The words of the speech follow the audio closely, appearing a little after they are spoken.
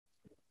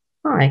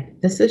Hi,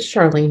 this is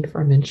Charlene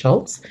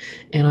Fuhrman-Schulz,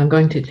 and I'm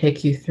going to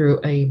take you through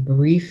a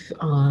brief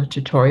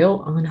tutorial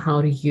on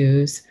how to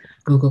use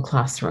Google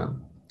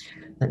Classroom.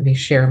 Let me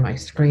share my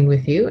screen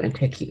with you and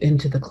take you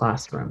into the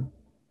classroom.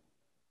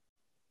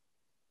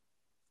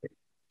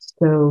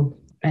 So,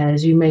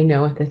 as you may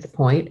know at this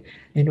point,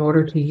 in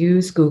order to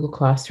use Google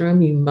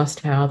Classroom, you must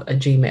have a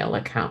Gmail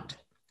account.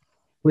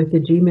 With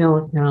the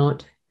Gmail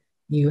account,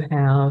 you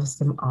have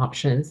some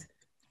options.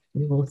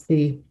 You will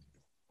see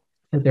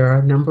that there are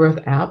a number of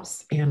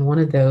apps, and one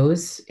of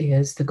those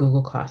is the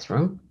Google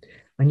Classroom.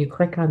 When you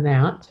click on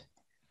that,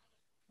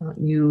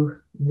 you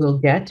will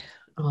get,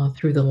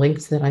 through the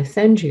links that I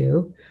send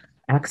you,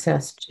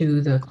 access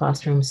to the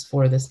classrooms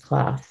for this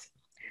class.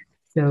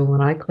 So when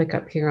I click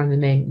up here on the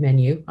main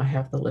menu, I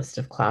have the list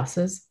of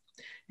classes.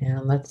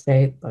 And let's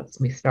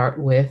me start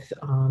with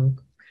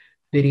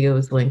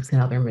videos, links,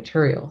 and other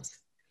materials.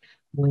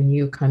 When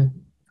you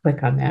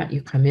click on that,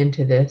 you come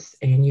into this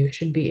and you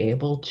should be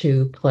able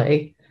to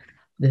play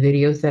the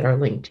videos that are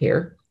linked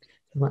here.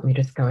 So let me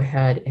just go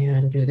ahead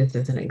and do this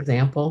as an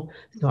example.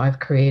 So I've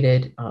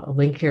created a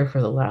link here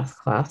for the last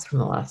class from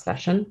the last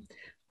session.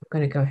 I'm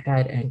going to go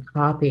ahead and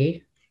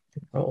copy,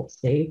 Control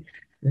C,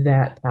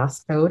 that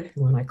passcode.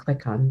 When I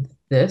click on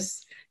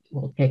this, it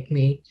will take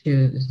me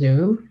to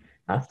Zoom,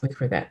 ask me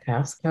for that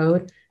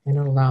passcode, and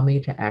it'll allow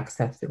me to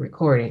access the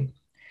recording.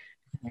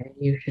 And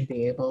you should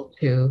be able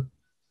to,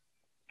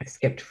 I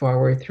skipped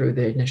forward through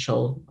the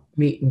initial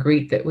meet and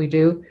greet that we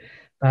do,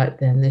 but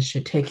then this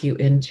should take you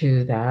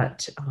into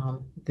that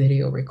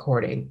video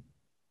recording.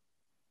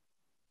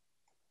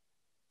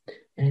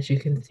 As you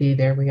can see,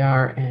 there we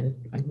are,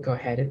 and I can go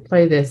ahead and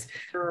play this.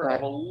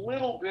 Of a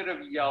little bit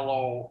of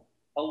yellow,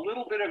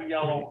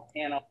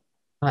 and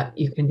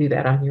you can do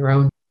that on your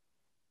own.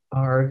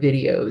 Our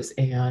videos,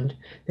 and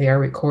they are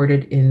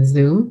recorded in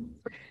Zoom,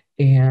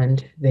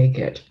 and they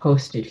get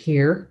posted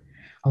here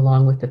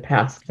along with the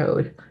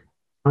passcode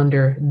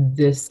under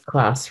this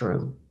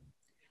classroom.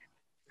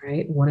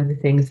 Right? One of the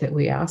things that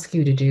we ask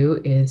you to do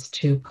is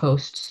to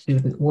post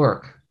student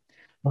work.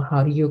 Well,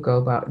 how do you go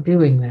about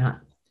doing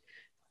that?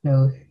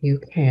 So you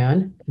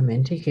can come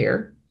into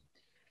here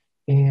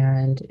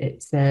and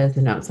it says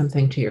announce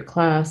something to your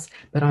class,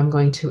 but I'm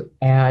going to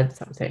add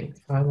something.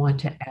 So I want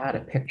to add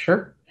a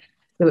picture.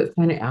 So it's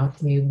going to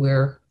ask me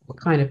what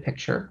kind of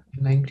picture.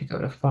 I'm going to go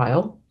to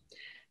File,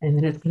 and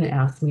then it's going to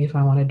ask me if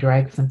I want to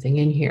drag something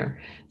in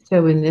here.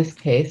 So in this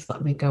case,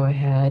 let me go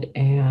ahead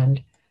and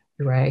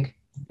drag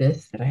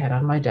this that I had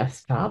on my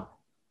desktop.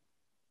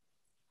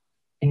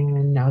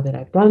 And now that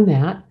I've done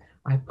that,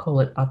 I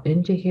pull it up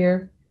into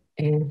here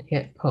and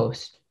hit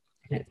post.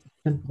 And it's as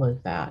simple as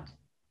that.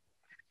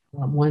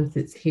 Once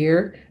it's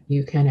here,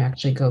 you can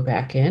actually go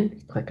back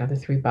in, click on the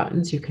three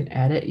buttons. You can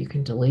edit, you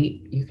can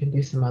delete, you can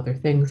do some other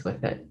things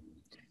with it.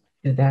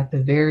 So that's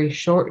a very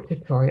short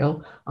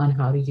tutorial on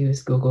how to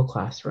use Google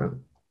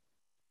Classroom.